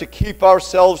prayer to keep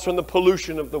ourselves from the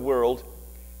pollution of the world.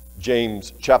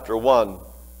 James chapter 1.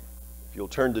 If you'll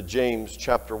turn to James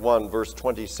chapter 1, verse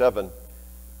 27,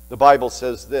 the Bible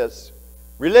says this: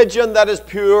 religion that is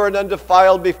pure and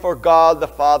undefiled before God the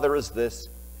Father is this,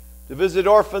 to visit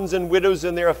orphans and widows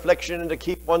in their affliction and to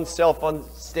keep oneself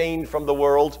unstained from the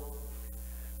world.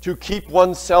 To keep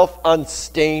oneself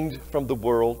unstained from the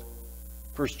world.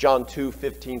 1 John 2,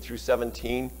 15 through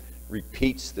 17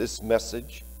 repeats this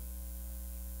message.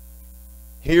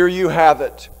 Here you have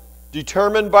it.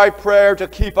 Determined by prayer to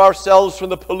keep ourselves from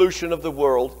the pollution of the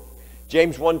world.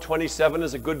 James 1:27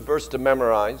 is a good verse to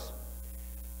memorize.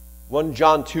 1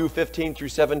 John 2, 15 through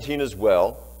 17 as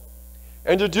well.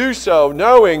 And to do so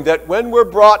knowing that when we're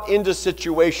brought into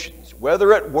situations,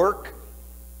 whether at work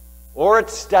or at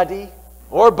study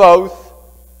or both,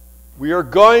 we are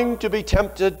going to be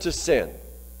tempted to sin.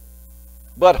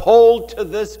 But hold to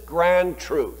this grand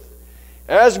truth.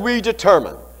 As we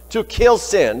determine to kill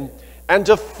sin and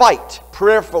to fight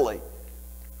prayerfully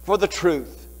for the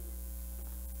truth,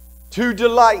 to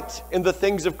delight in the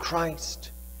things of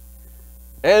Christ,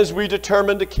 as we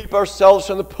determine to keep ourselves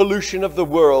from the pollution of the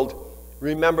world,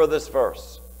 remember this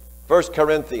verse, 1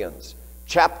 Corinthians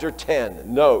chapter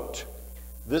 10. Note,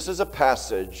 this is a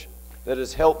passage that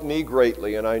has helped me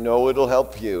greatly, and I know it'll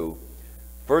help you.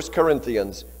 1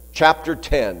 Corinthians chapter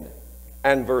 10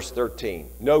 and verse 13.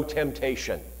 No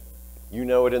temptation, you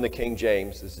know it in the King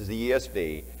James, this is the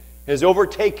ESV, has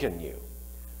overtaken you.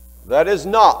 That is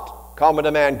not common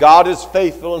to man. God is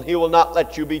faithful, and he will not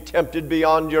let you be tempted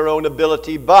beyond your own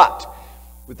ability, but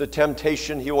with the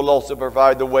temptation he will also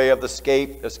provide the way of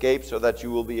escape so that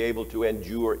you will be able to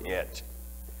endure it.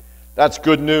 That's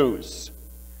good news.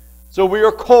 So we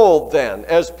are called then,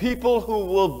 as people who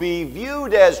will be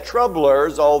viewed as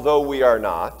troublers, although we are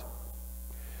not.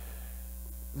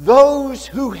 Those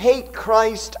who hate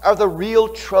Christ are the real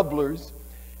troublers,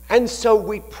 and so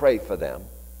we pray for them.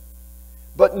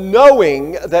 But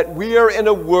knowing that we are in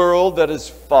a world that is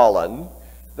fallen,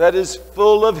 that is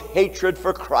full of hatred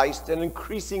for Christ, and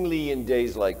increasingly in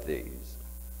days like these.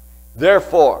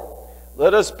 Therefore,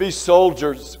 let us be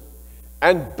soldiers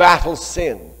and battle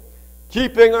sin,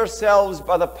 keeping ourselves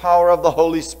by the power of the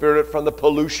Holy Spirit from the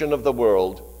pollution of the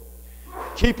world,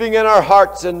 keeping in our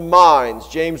hearts and minds,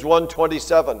 James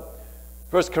 1:27,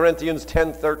 1 Corinthians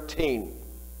 10:13.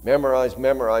 Memorize,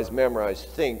 memorize, memorize,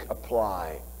 think,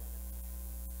 apply.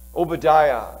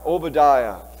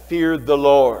 Obadiah feared the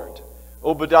Lord.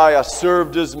 Obadiah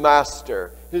served his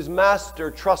master. His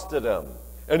master trusted him,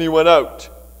 and he went out,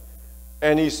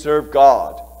 and he served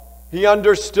God. He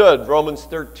understood Romans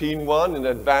 13:1 in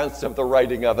advance of the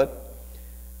writing of it.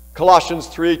 Colossians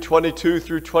 3:22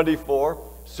 through 24,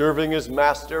 serving his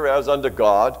master as unto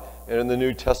God, and in the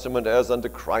New Testament as unto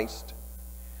Christ.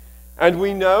 And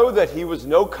we know that he was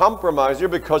no compromiser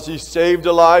because he saved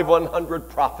alive 100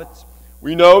 prophets.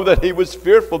 We know that he was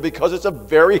fearful because it's a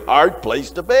very hard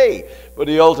place to be. But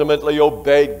he ultimately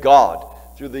obeyed God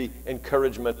through the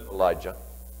encouragement of Elijah.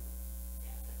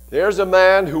 There's a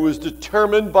man who was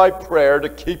determined by prayer to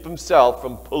keep himself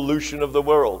from pollution of the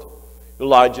world.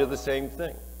 Elijah, the same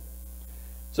thing.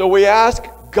 So we ask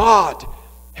God,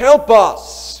 help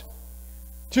us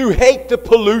to hate the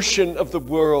pollution of the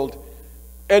world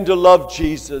and to love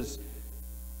Jesus.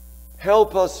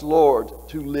 Help us, Lord,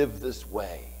 to live this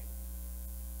way.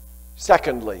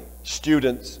 Secondly,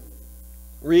 students,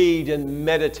 read and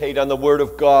meditate on the Word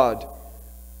of God.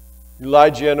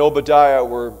 Elijah and Obadiah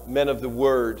were men of the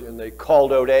Word, and they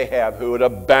called out Ahab, who had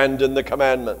abandoned the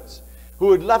commandments,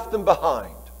 who had left them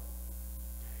behind.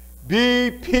 Be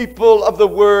people of the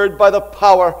Word by the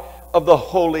power of the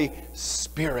Holy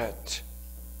Spirit.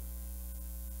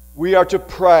 We are to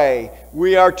pray.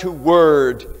 We are to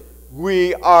word.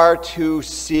 We are to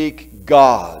seek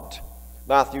God.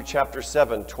 Matthew chapter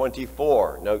 7,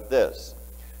 24. Note this.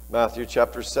 Matthew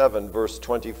chapter 7, verse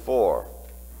 24.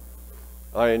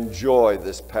 I enjoy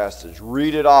this passage.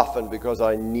 Read it often because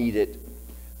I need it.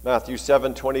 Matthew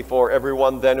 7, 24.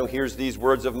 Everyone then who hears these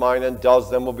words of mine and does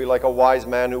them will be like a wise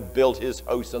man who built his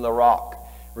house on the rock.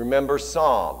 Remember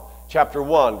Psalm chapter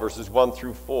 1, verses 1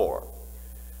 through 4.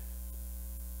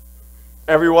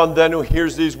 Everyone then who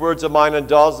hears these words of mine and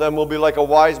does them will be like a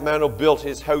wise man who built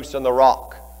his house on the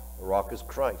rock. The rock is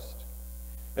Christ.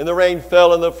 And the rain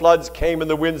fell and the floods came and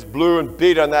the winds blew and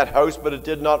beat on that house, but it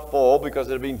did not fall because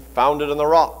it had been founded on the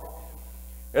rock.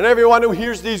 And everyone who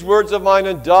hears these words of mine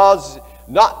and does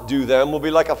not do them will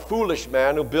be like a foolish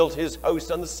man who built his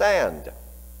house on the sand.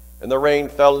 And the rain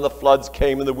fell and the floods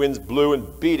came and the winds blew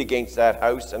and beat against that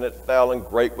house, and it fell, and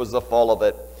great was the fall of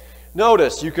it.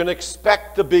 Notice, you can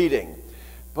expect the beating,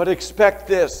 but expect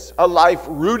this: a life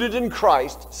rooted in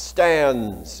Christ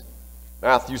stands.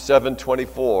 Matthew 7,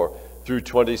 24 through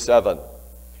 27.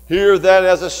 Here then,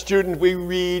 as a student, we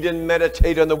read and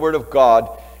meditate on the Word of God,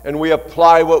 and we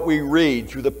apply what we read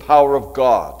through the power of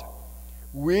God.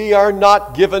 We are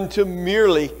not given to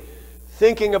merely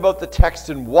thinking about the text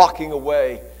and walking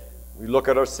away. We look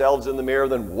at ourselves in the mirror,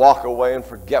 then walk away and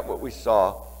forget what we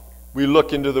saw. We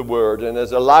look into the Word, and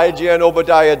as Elijah and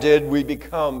Obadiah did, we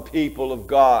become people of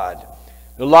God.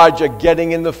 Elijah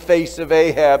getting in the face of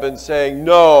Ahab and saying,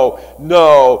 no,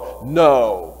 no,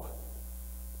 no.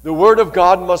 The Word of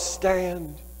God must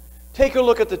stand. Take a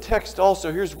look at the text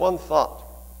also. Here's one thought.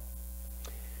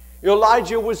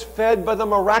 Elijah was fed by the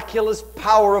miraculous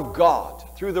power of God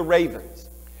through the ravens.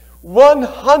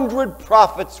 100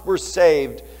 prophets were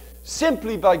saved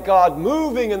simply by God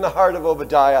moving in the heart of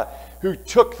Obadiah, who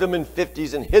took them in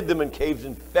 50s and hid them in caves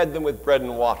and fed them with bread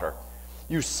and water.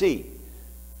 You see,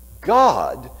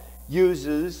 God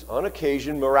uses, on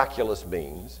occasion, miraculous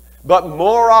means, but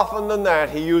more often than that,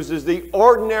 He uses the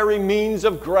ordinary means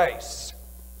of grace.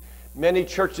 Many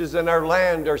churches in our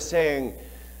land are saying,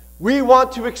 we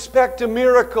want to expect a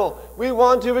miracle. We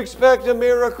want to expect a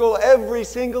miracle every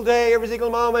single day, every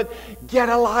single moment. Get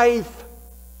a life.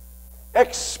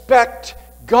 Expect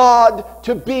God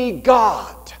to be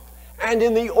God, and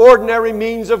in the ordinary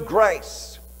means of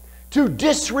grace. To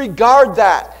disregard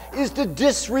that is to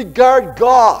disregard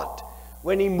God.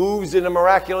 When He moves in a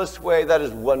miraculous way, that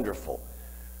is wonderful.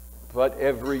 But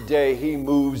every day He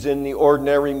moves in the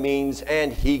ordinary means,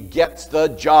 and He gets the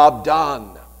job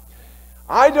done.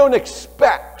 I don't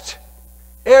expect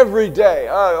every day,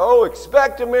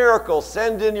 expect a miracle.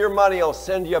 Send in your money. I'll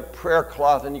send you a prayer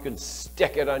cloth and you can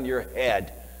stick it on your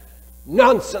head.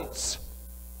 Nonsense.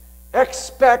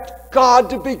 Expect God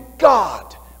to be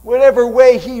God. Whatever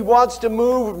way He wants to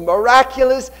move,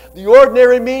 miraculous, the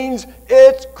ordinary means,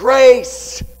 it's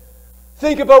grace.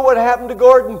 Think about what happened to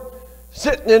Gordon.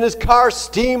 Sitting in his car,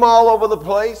 steam all over the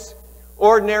place.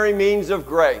 Ordinary means of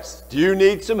grace. Do you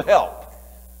need some help?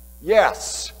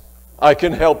 Yes, I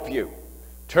can help you.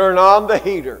 Turn on the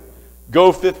heater.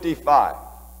 Go 55.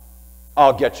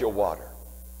 I'll get you water.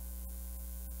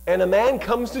 And a man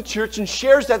comes to church and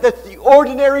shares that. That's the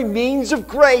ordinary means of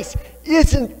grace.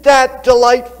 Isn't that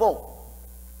delightful?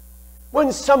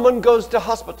 When someone goes to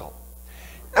hospital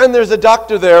and there's a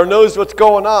doctor there who knows what's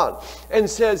going on and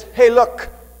says, hey, look,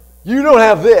 you don't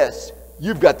have this,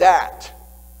 you've got that.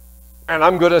 And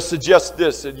I'm going to suggest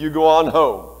this, and you go on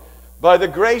home. by the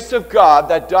grace of God,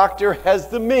 that doctor has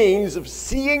the means of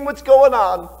seeing what's going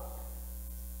on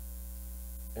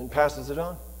and passes it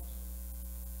on.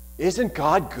 Isn't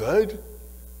God good?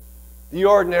 The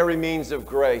ordinary means of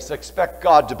grace. Expect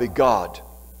God to be God.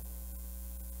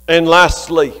 And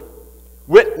lastly,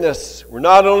 witness. We're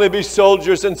not only be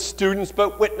soldiers and students,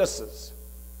 but witnesses.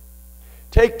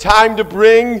 Take time to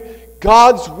bring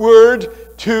God's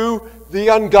word to the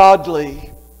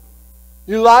ungodly.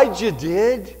 Elijah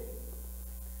did.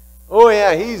 Oh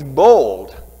yeah, he's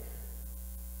bold.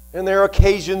 And there are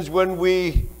occasions when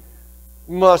we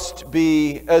must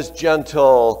be as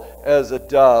gentle as a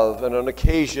dove, and on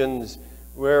occasions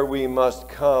where we must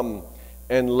come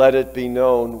and let it be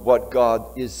known what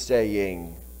God is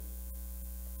saying.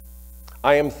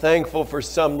 I am thankful for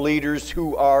some leaders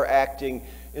who are acting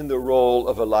in the role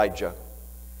of Elijah.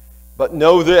 But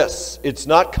know this, it's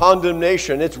not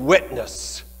condemnation, it's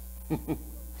witness.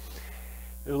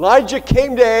 Elijah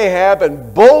came to Ahab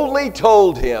and boldly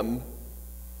told him,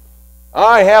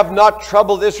 I have not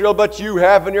troubled Israel, but you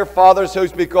have in your father's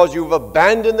house, because you have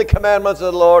abandoned the commandments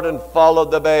of the Lord and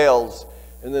followed the Baals.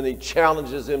 And then he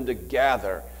challenges him to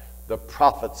gather the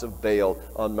prophets of Baal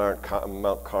on Mount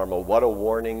Carmel. What a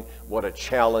warning, what a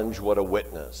challenge, what a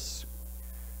witness.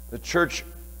 The church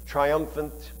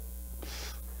triumphant,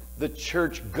 the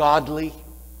church godly,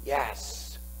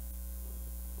 yes.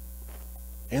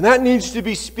 And that needs to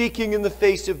be speaking in the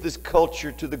face of this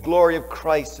culture to the glory of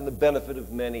Christ and the benefit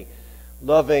of many.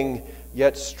 Loving,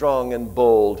 yet strong and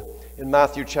bold. In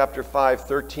Matthew chapter 5,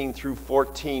 13 through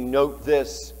 14, note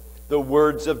this, the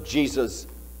words of Jesus,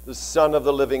 the Son of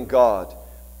the living God.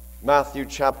 Matthew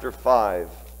chapter 5,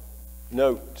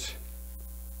 note,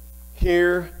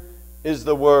 here is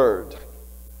the word.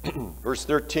 Verse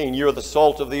 13, you are the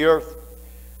salt of the earth.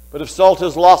 But if salt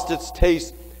has lost its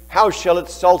taste, how shall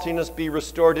its saltiness be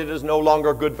restored? It is no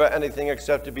longer good for anything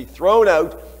except to be thrown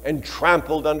out and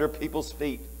trampled under people's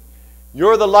feet.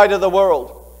 You're the light of the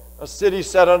world. A city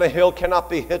set on a hill cannot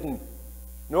be hidden.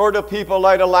 Nor do people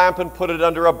light a lamp and put it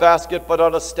under a basket, but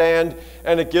on a stand,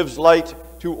 and it gives light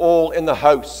to all in the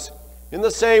house. In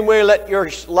the same way, let your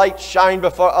light shine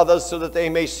before others, so that they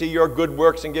may see your good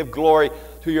works and give glory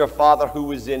to your Father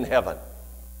who is in heaven.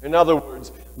 In other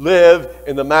words, live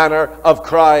in the manner of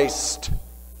Christ.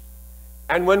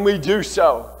 And when we do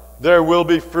so, there will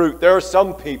be fruit. There are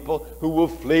some people who will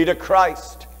flee to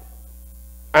Christ.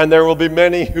 And there will be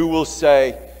many who will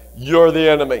say, you're the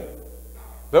enemy.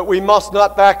 But we must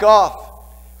not back off.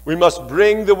 We must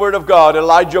bring the word of God.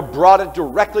 Elijah brought it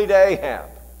directly to Ahab.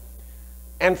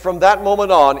 And from that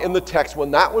moment on, in the text,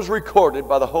 when that was recorded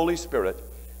by the Holy Spirit,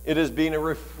 it has been a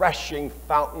refreshing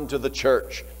fountain to the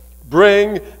church.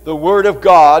 Bring the word of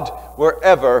God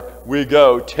wherever we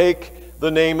go. Take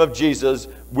the name of Jesus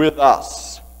with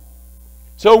us.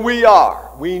 So we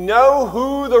know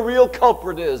who the real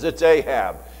culprit is. It's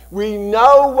Ahab. We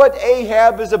know what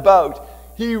Ahab is about.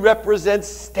 He represents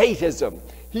statism.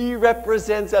 He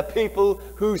represents a people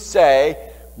who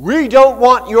say, we don't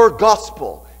want your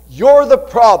gospel. You're the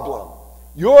problem.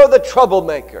 You're the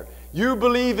troublemaker. You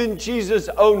believe in Jesus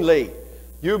only.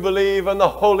 You believe in the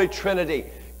Holy Trinity.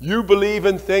 You believe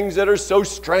in things that are so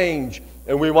strange,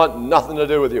 and we want nothing to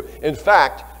do with you. In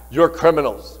fact, you're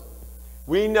criminals.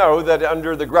 We know that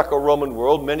under the Greco-Roman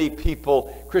world, many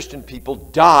people, Christian people,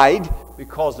 died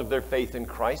because of their faith in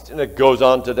Christ, and it goes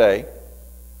on today.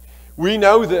 We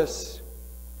know this,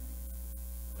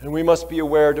 and we must be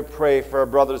aware to pray for our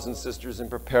brothers and sisters and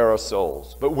prepare our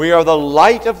souls. But we are the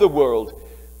light of the world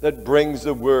that brings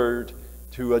the word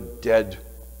to a dead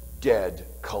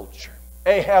culture.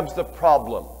 Ahab's the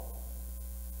problem.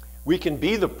 We can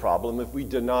be the problem if we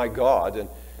deny God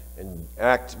and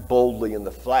act boldly in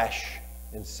the flesh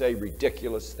and say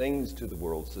ridiculous things to the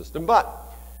world system. But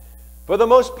for the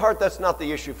most part, that's not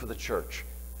the issue for the church.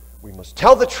 We must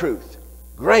tell the truth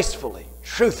gracefully,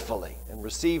 truthfully, and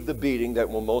receive the beating that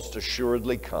will most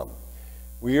assuredly come.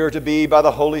 We are to be, by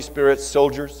the Holy Spirit,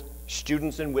 soldiers,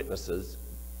 students, and witnesses,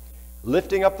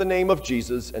 lifting up the name of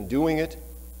Jesus and doing it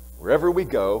wherever we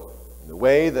go in the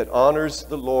way that honors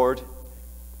the Lord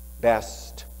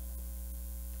best.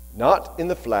 Not in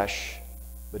the flesh,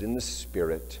 but in the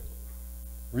Spirit.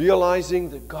 Realizing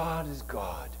that God is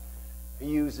God. He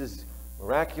uses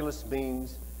miraculous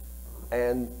means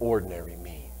and ordinary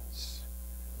means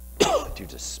to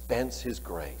dispense His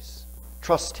grace.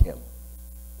 Trust Him.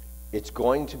 It's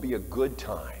going to be a good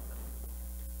time.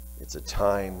 It's a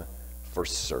time for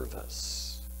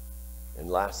service. And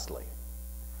lastly,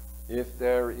 if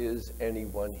there is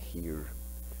anyone here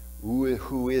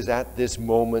who is at this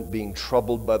moment being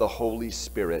troubled by the Holy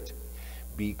Spirit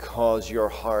because your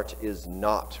heart is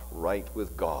not right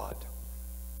with God,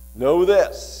 Know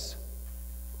this,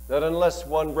 that unless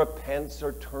one repents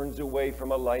or turns away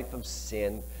from a life of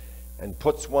sin and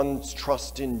puts one's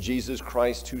trust in Jesus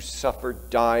Christ, who suffered,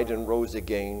 died, and rose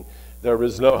again, there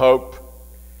is no hope.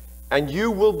 And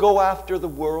you will go after the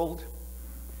world.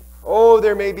 Oh,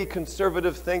 there may be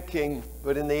conservative thinking,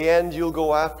 but in the end you'll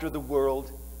go after the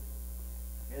world.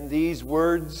 And these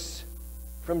words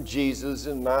from Jesus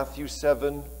in Matthew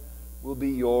 7 will be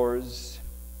yours.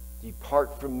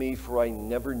 Depart from me, for I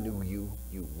never knew you,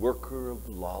 you worker of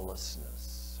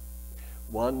lawlessness.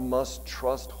 One must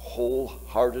trust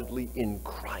wholeheartedly in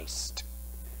Christ.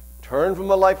 Turn from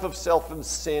a life of self and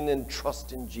sin and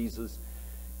trust in Jesus,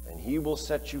 and he will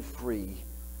set you free.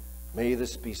 May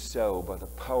this be so by the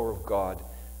power of God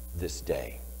this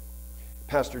day.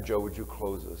 Pastor Joe, would you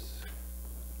close us,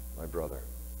 my brother?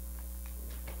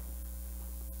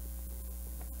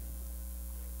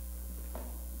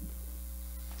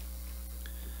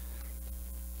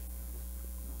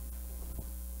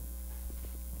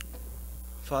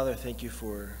 Father, thank you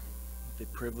for the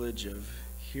privilege of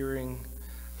hearing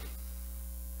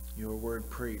your word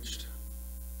preached.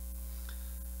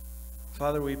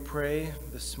 Father, we pray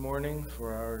this morning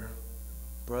for our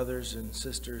brothers and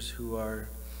sisters who are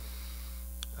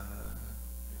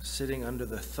sitting under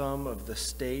the thumb of the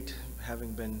state,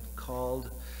 having been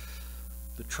called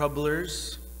the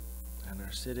troublers, and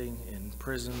are sitting in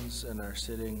prisons and are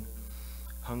sitting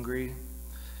hungry.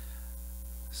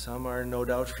 Some are no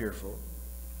doubt fearful.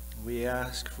 We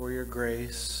ask for your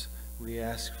grace. We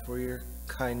ask for your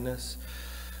kindness.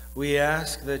 We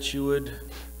ask that you would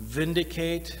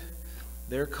vindicate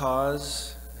their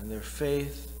cause and their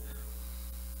faith.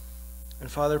 And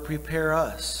Father, prepare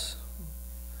us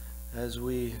as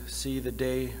we see the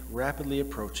day rapidly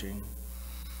approaching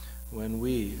when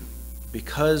we,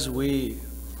 because we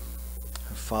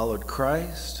have followed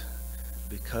Christ,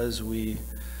 because we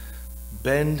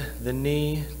bend the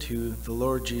knee to the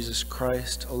Lord Jesus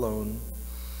Christ alone,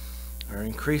 are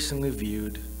increasingly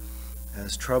viewed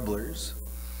as troublers.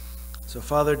 So,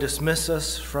 Father, dismiss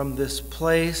us from this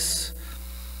place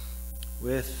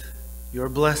with your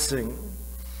blessing,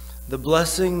 the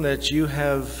blessing that you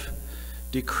have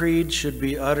decreed should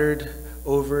be uttered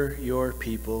over your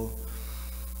people.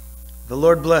 The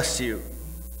Lord bless you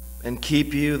and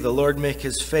keep you. The Lord make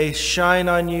his face shine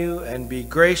on you and be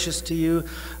gracious to you.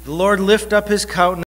 The Lord lift up his countenance